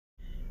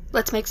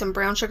Let's make some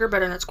brown sugar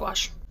butternut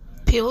squash.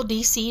 Peel,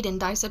 de-seed, and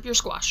dice up your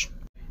squash.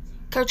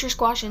 Coat your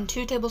squash in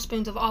 2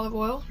 tablespoons of olive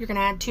oil. You're going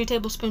to add 2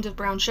 tablespoons of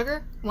brown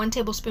sugar, 1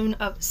 tablespoon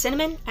of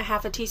cinnamon, a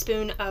half a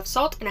teaspoon of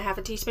salt, and a half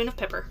a teaspoon of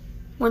pepper.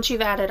 Once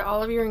you've added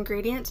all of your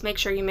ingredients, make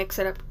sure you mix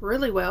it up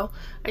really well.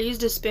 I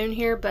used a spoon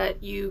here,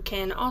 but you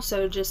can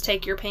also just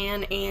take your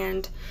pan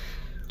and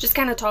just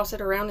kind of toss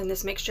it around in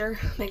this mixture.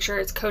 Make sure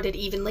it's coated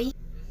evenly.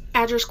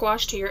 Add your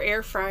squash to your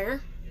air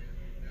fryer.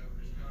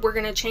 We're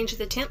going to change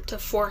the temp to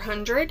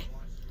 400.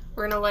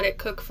 We're going to let it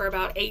cook for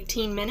about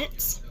 18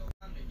 minutes.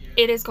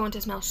 It is going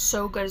to smell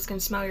so good. It's going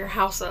to smell your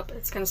house up.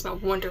 It's going to smell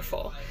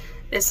wonderful.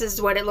 This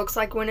is what it looks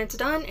like when it's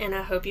done, and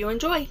I hope you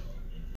enjoy.